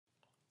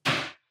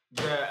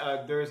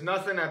There's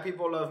nothing that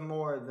people love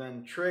more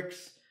than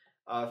tricks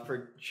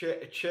for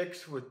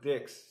chicks with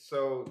dicks.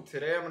 So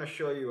today I'm gonna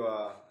show you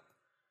a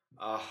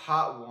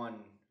hot one.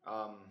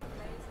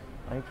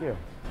 Thank you.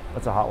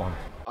 What's a hot one?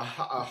 A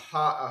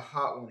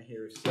hot one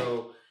here.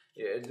 So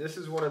yeah, this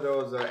is one of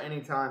those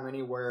anytime,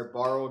 anywhere,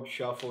 borrowed,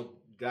 shuffled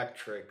deck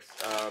tricks.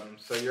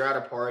 So you're at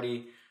a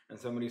party and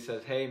somebody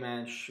says, "Hey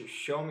man,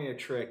 show me a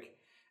trick,"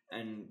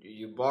 and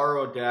you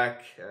borrow a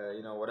deck.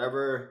 You know,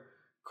 whatever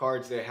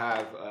cards they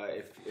have.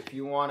 If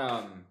you want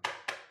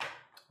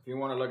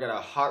to look at a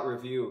hot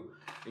review,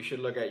 you should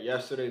look at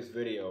yesterday's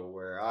video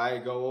where I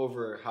go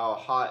over how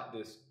hot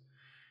this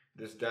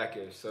deck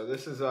is. So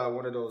this is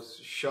one of those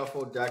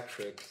shuffle deck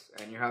tricks,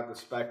 and you have the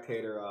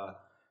spectator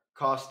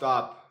call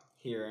stop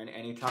here and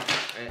anytime.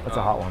 That's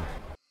a hot one.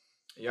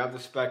 You have the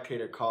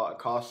spectator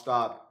call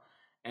stop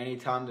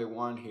anytime they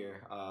want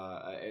here.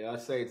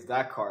 Let's say it's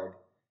that card.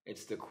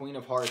 It's the Queen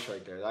of Hearts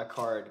right there. That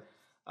card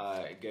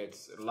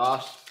gets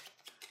lost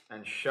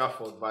and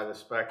shuffled by the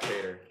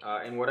spectator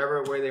in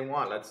whatever way they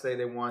want. Let's say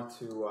they want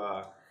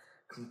to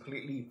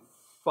completely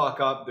fuck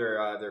up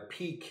their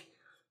peak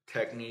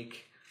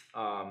technique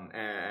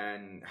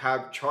and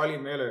have Charlie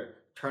Miller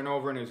turn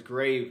over in his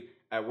grave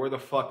at where the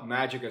fuck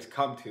magic has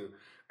come to,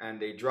 and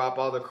they drop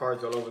all the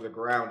cards all over the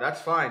ground. That's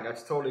fine.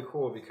 That's totally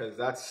cool because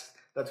that's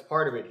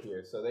part of it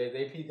here. So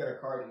they peek at a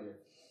card here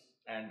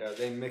and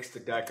they mix the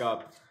deck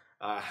up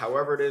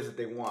however it is that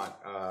they want.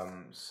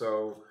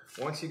 So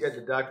once you get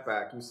the deck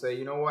back, you say,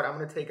 you know what, I'm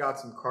going to take out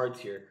some cards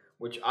here,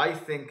 which I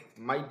think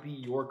might be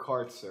your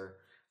cards, sir,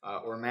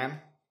 or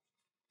ma'am,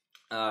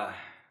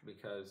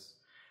 because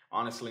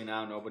honestly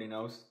now nobody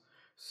knows.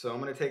 So I'm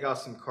going to take out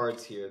some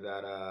cards here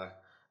that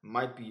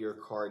might be your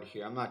card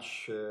here. I'm not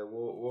sure.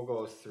 We'll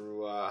go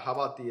through. How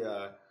about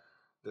the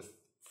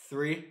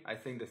 3? I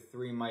think the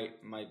 3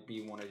 might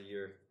be one of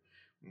your.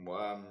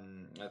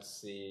 Let's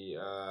see.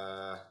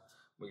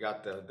 We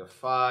got the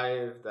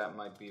 5. That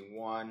might be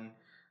one.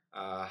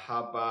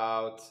 How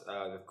about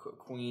the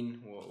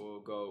Queen? We'll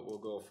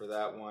go for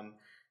that one.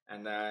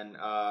 And then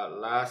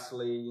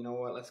lastly, you know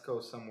what? Let's go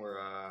somewhere.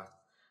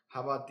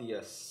 How about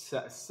the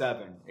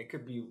 7? It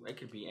could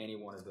be any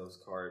one of those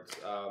cards.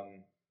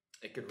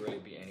 It could really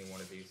be any one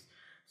of these.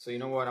 So you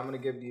know what? I'm gonna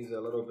give these a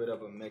little bit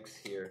of a mix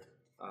here,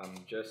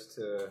 just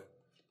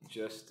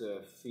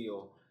to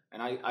feel.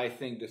 And I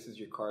think this is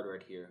your card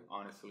right here.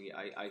 Honestly,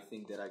 I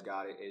think that I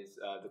got it. Is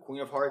the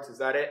Queen of Hearts? Is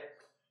that it?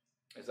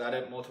 Is that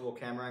it? Multiple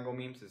camera angle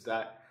memes? Is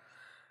that?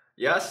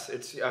 Yes,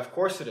 it's of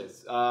course it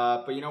is.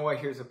 But you know what?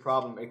 Here's the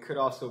problem. It could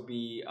also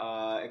be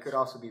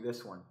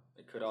this one.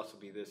 It could also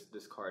be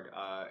this card.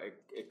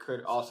 It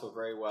could also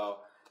very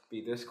well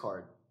be this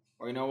card.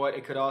 Or you know what?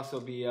 It could also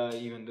be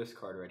even this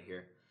card right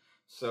here.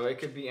 So it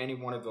could be any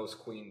one of those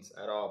queens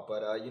at all.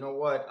 But you know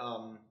what?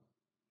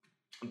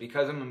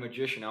 Because I'm a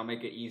magician, I'll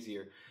make it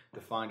easier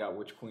to find out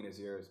which queen is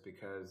yours.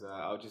 Because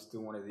I'll just do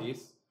one of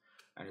these,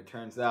 and it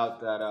turns out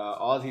that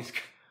all these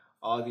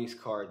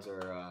cards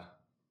are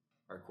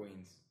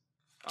queens.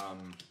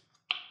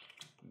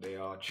 They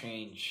all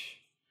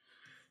change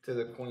to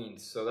the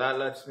queens. So that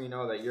lets me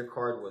know that your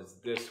card was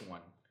this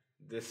one.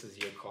 This is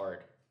your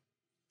card.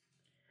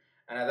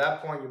 And at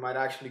that point, you might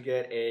actually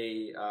get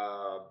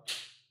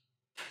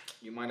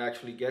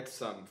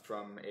some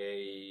from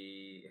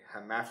a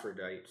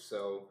hermaphrodite.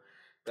 So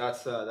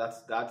that's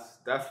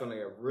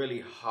definitely a really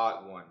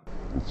hot one.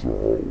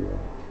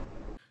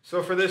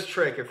 So for this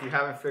trick, if you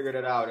haven't figured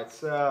it out,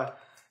 it's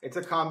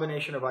a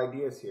combination of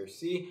ideas here.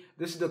 See,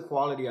 this is the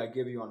quality I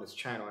give you on this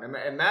channel, and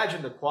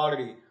imagine the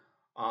quality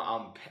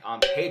on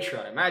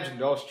Patreon. Imagine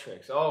those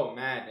tricks. Oh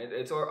man,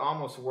 it's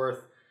almost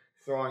worth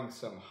throwing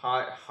some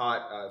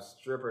hot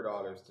stripper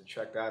dollars to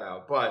check that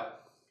out.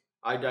 But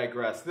I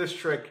digress. This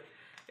trick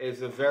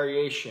is a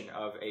variation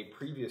of a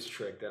previous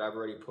trick that I've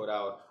already put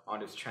out on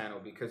this channel,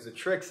 because the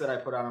tricks that I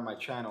put out on my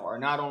channel are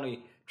not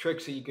only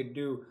tricks that you could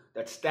do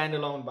that stand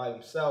alone by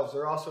themselves,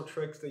 they're also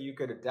tricks that you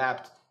could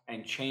adapt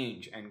and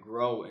change and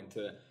grow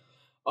into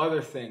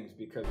other things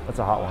because that's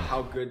a hot one.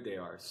 How good they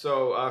are.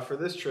 So for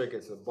this trick,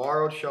 it's a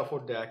borrowed shuffle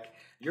deck.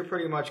 You're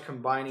pretty much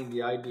combining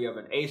the idea of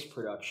an ace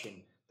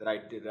production that I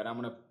did, that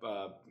I'm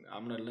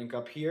gonna link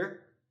up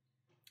here.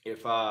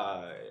 If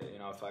I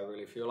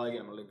really feel like it,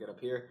 I'm gonna link it up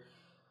here.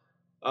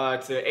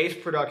 It's an ace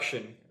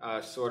production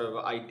sort of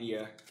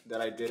idea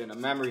that I did in a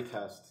memory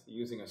test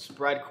using a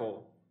spread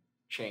call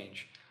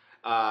change,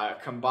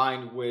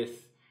 combined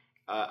with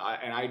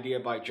an idea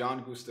by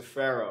John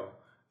Gustafaro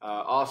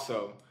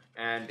also,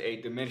 and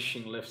a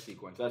diminishing lift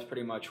sequence. That's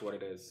pretty much what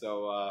it is.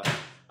 So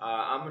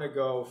I'm gonna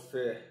go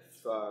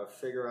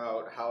figure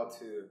out how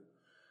to.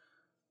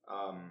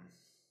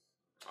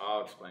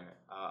 I'll explain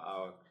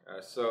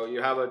it. So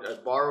you have a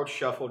borrowed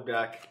shuffle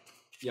deck.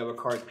 You have a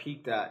card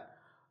peeked at.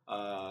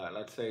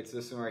 Let's say it's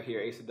this one right here,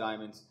 Ace of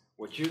Diamonds.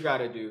 What you got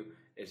to do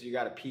is you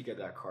got to peek at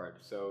that card.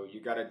 So you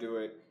got to do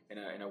it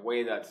in a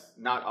way that's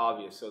not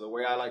obvious. So the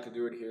way I like to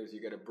do it here is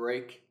you got to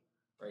break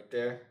right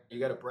there. You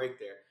got to break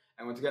there.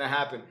 And what's going to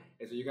happen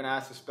is that you're going to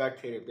ask the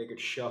spectator if they could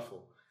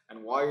shuffle.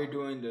 And while you're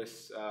doing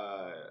this,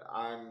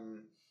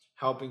 I'm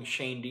helping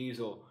Shane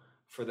Diesel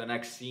for the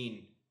next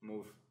scene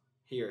move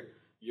here,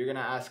 you're going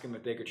to ask him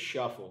if they could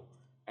shuffle.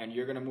 And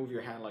you're going to move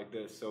your hand like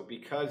this. So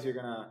because you're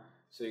going to,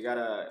 so you got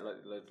to,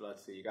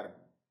 let's see, you got to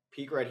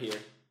peek right here.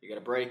 You got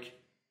to break.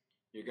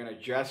 You're going to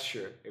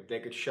gesture if they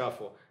could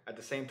shuffle. At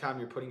the same time,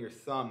 you're putting your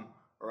thumb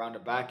around the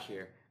back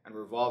here and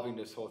revolving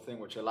this whole thing,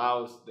 which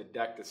allows the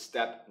deck to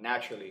step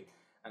naturally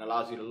and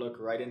allows you to look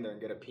right in there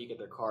and get a peek at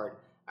their card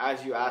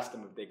as you ask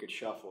them if they could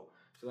shuffle.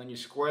 So then you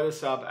square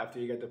this up after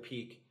you get the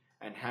peek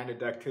and hand the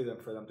deck to them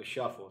for them to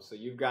shuffle. So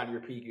you've gotten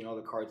your peek, you know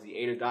the cards, the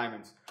 8 of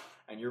diamonds,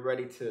 and you're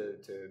ready to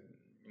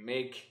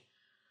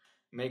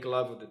make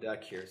love with the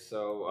deck here.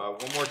 So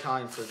one more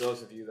time for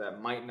those of you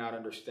that might not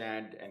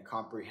understand and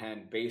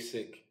comprehend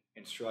basic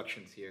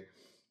instructions here.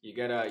 You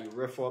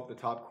riffle up the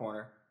top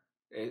corner,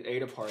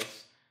 8 of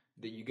hearts,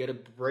 that you get a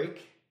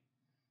break,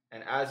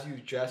 and as you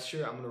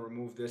gesture, I'm going to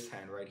remove this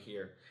hand right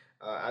here.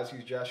 As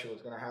you gesture,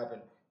 what's going to happen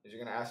is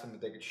you're going to ask them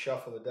if they could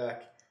shuffle the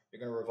deck. You're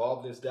going to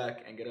revolve this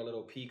deck and get a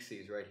little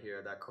peeksies right here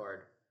at that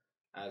card.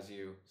 As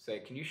you say,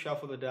 can you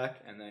shuffle the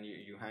deck? And then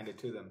you hand it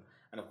to them.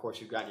 And of course,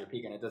 you've gotten your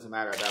peek, and it doesn't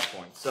matter at that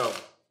point. So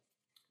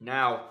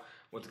now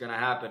what's going to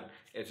happen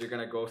is you're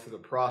going to go through the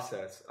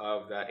process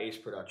of that ace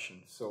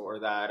production. So, or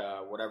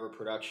that whatever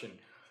production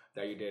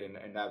that you did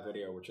in that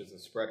video, which is a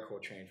spread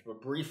code change.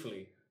 But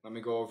briefly, let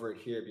me go over it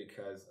here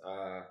because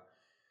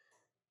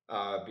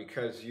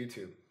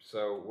YouTube.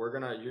 So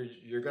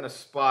you're gonna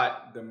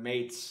spot the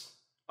mates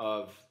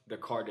of the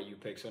card that you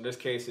pick. So in this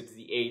case, it's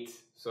the 8.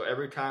 So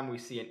every time we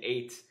see an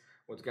 8,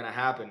 what's gonna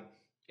happen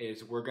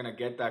is we're gonna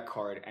get that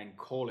card and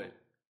call it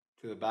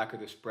to the back of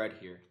the spread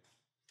here.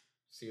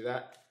 See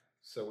that?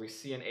 So we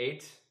see an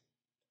 8,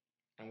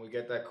 and we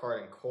get that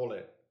card and call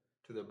it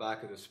to the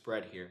back of the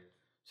spread here.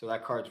 So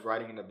that card's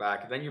riding in the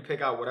back. Then you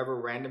pick out whatever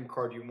random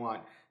card you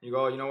want. You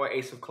go, you know what,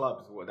 ace of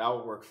clubs. Well, that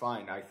would work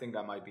fine. I think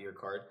that might be your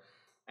card.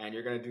 And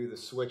you're going to do the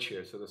switch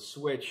here. So the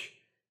switch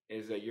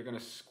is that you're going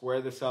to square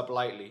this up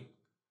lightly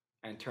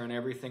and turn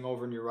everything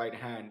over in your right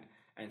hand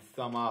and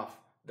thumb off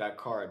that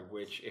card,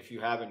 which, if you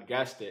haven't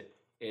guessed it,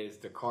 is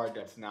the card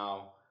that's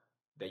now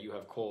that you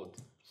have called.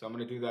 So I'm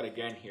going to do that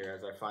again here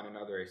as I find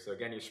another ace. So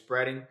again, you're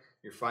spreading.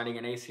 You're finding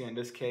an ace here in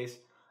this case.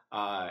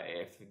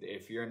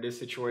 If you're in this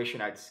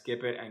situation, I'd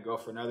skip it and go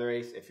for another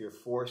ace. If you're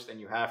forced and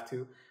you have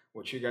to,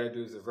 what you got to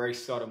do is a very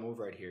subtle move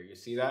right here. You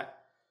see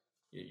that?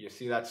 You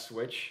see that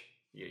switch?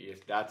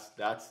 That's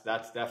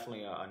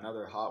definitely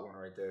another hot one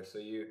right there. So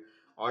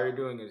all you're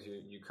doing is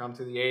you come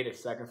to the 8, a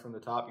second from the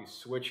top, you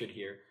switch it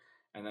here,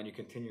 and then you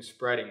continue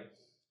spreading,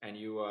 and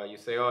you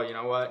say, oh, you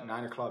know what?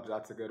 9 of clubs,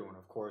 that's a good one.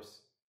 Of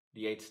course,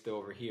 the 8's still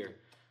over here.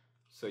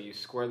 So you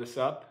square this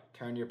up,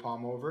 turn your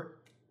palm over,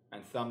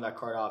 and thumb that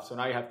card off. So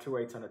now you have 2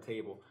 8s on the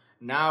table.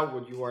 Now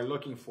what you are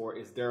looking for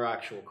is their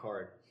actual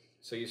card.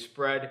 So you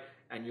spread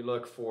and you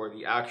look for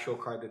the actual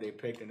card that they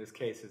picked. In this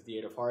case, is the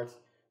 8 of hearts.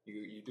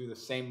 You do the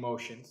same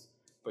motions,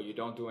 but you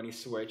don't do any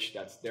switch.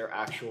 That's their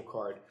actual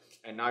card.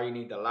 And now you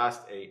need the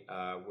last 8,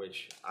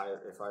 which,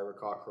 if I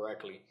recall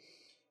correctly.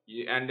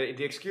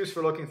 The excuse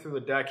for looking through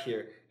the deck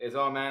here is,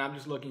 oh man, I'm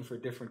just looking for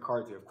different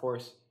cards here. Of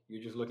course,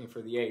 you're just looking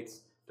for the 8s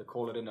to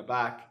call it in the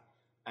back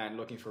and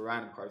looking for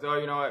random cards. Oh,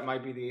 you know what? It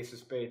might be the ace of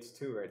spades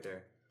too right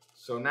there.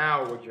 So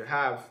now what you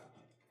have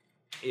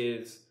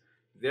is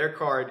their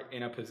card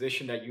in a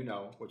position that you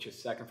know, which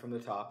is second from the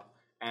top,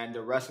 and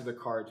the rest of the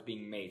cards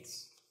being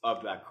mates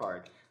of that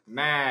card.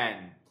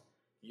 Man,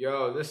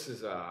 yo, this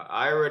is,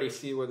 I already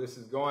see where this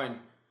is going.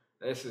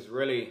 This is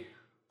really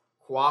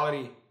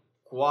quality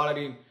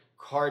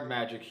card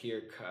magic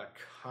here.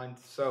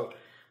 So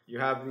you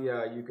have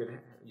the,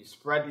 you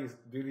spread these,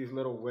 do these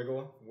little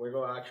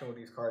wiggle action with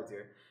these cards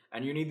here.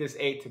 And you need this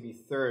 8 to be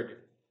third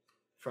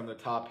from the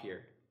top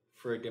here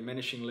for a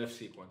diminishing lift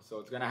sequence. So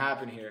what's going to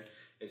happen here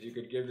is you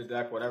could give the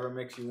deck whatever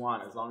mix you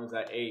want as long as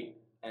that 8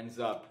 ends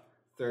up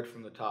third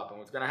from the top. And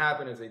what's going to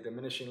happen is a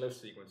diminishing lift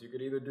sequence. You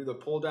could either do the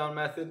pull down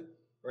method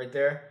right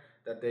there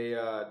that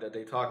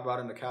they talk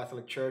about in the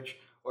Catholic Church,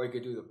 or you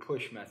could do the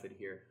push method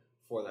here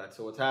for that.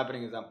 So what's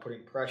happening is I'm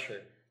putting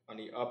pressure on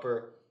the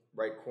upper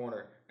right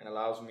corner and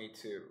allows me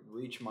to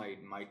reach my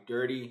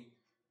dirty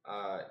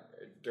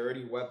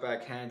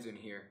wetback hands in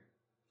here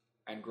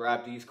and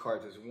grab these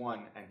cards as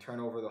 1 and turn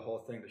over the whole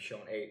thing to show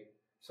an 8.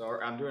 So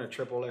I'm doing a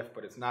triple lift,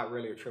 but it's not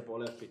really a triple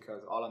lift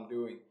because all I'm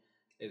doing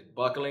is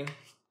buckling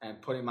and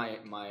putting my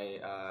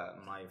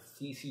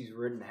feces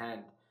ridden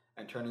hand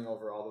and turning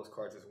over all those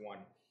cards as 1.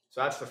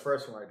 So that's the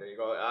first one right there. You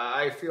go,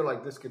 I feel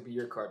like this could be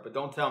your card, but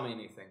don't tell me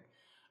anything.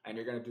 And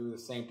you're going to do the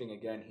same thing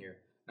again here.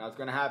 Now what's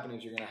going to happen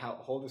is you're going to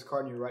hold this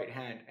card in your right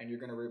hand and you're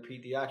going to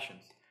repeat the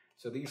actions.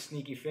 So these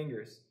sneaky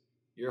fingers,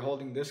 you're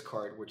holding this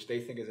card, which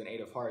they think is an 8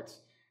 of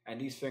hearts, and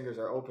these fingers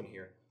are open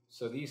here.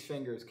 So these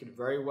fingers could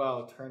very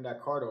well turn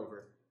that card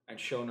over and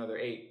show another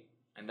 8,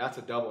 and that's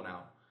a double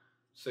now.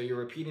 So you're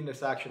repeating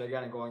this action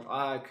again and going,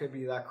 it could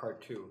be that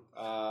card too.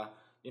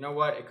 You know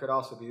what? It could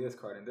also be this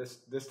card, and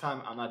this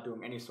time I'm not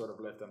doing any sort of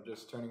lift. I'm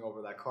just turning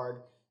over that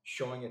card,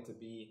 showing it to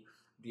be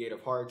the 8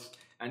 of hearts.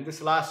 And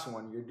this last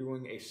one, you're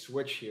doing a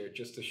switch here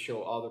just to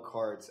show all the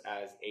cards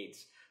as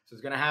 8s. So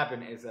what's going to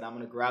happen is that I'm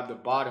going to grab the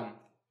bottom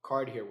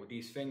card here with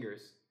these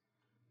fingers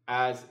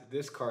as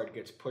this card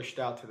gets pushed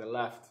out to the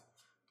left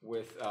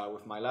with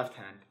my left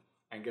hand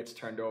and gets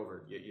turned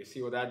over. You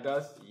see what that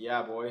does?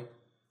 Yeah, boy.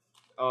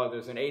 Oh,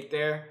 there's an 8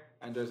 there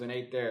and there's an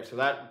 8 there. So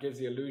that gives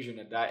the illusion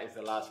that that is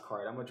the last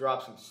card. I'm going to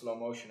drop some slow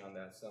motion on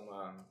that.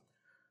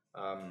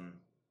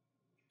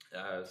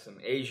 Some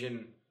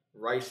Asian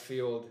rice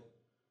field.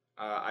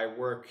 I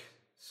work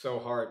so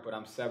hard, but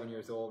I'm 7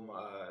 years old.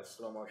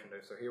 Slow motion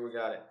there. So here we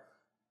got it.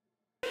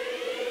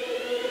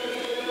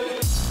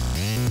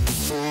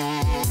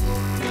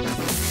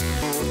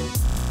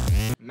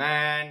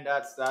 Man,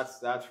 that's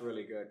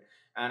really good.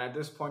 And at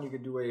this point, you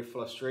could do a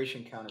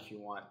frustration count if you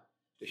want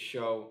to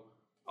show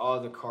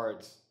all the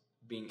cards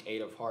being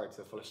 8 of hearts.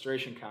 The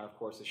frustration count, of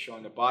course, is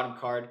showing the bottom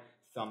card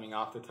thumbing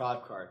off the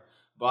top card,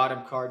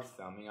 bottom card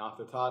thumbing off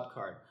the top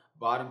card,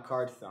 bottom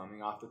card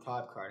thumbing off the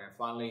top card, and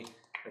finally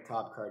the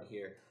top card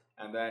here.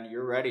 And then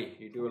you're ready.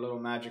 You do a little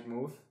magic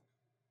move,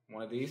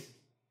 one of these,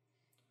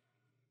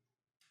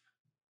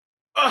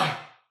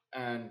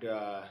 and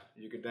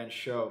you could then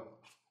show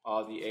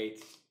all the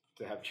 8s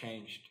to have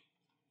changed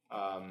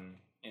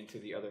into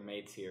the other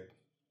mates here,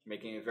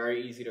 making it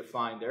very easy to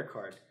find their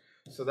card.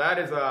 So that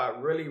is a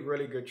really,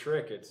 really good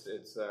trick. It's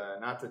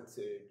not to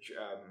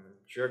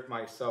jerk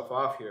myself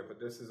off here, but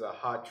this is a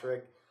hot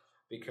trick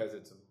because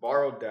it's a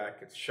borrowed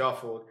deck, it's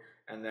shuffled,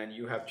 and then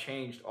you have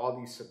changed all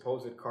these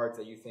supposed cards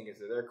that you think is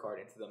their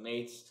card into the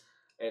mates.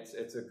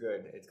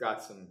 It's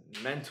got some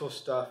mental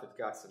stuff, it's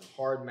got some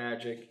hard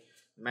magic.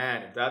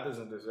 Man, if that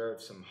doesn't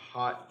deserve some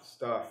hot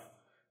stuff,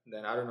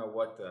 then I don't know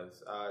what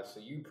does. So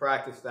you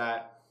practice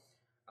that.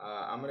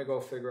 I'm going to go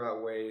figure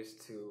out ways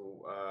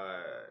to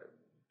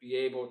be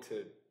able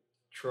to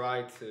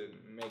try to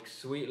make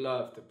sweet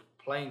love to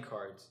playing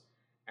cards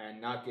and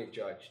not get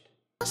judged.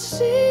 I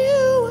see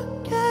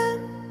you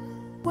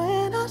again,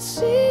 when I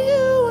see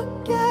you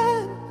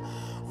again,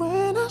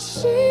 when I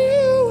see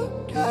you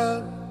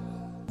again,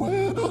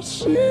 when I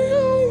see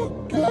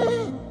you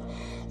again,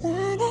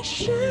 when I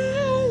see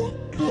you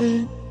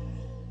again,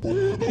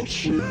 when I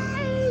see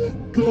you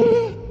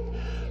again,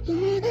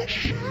 when I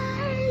see you again.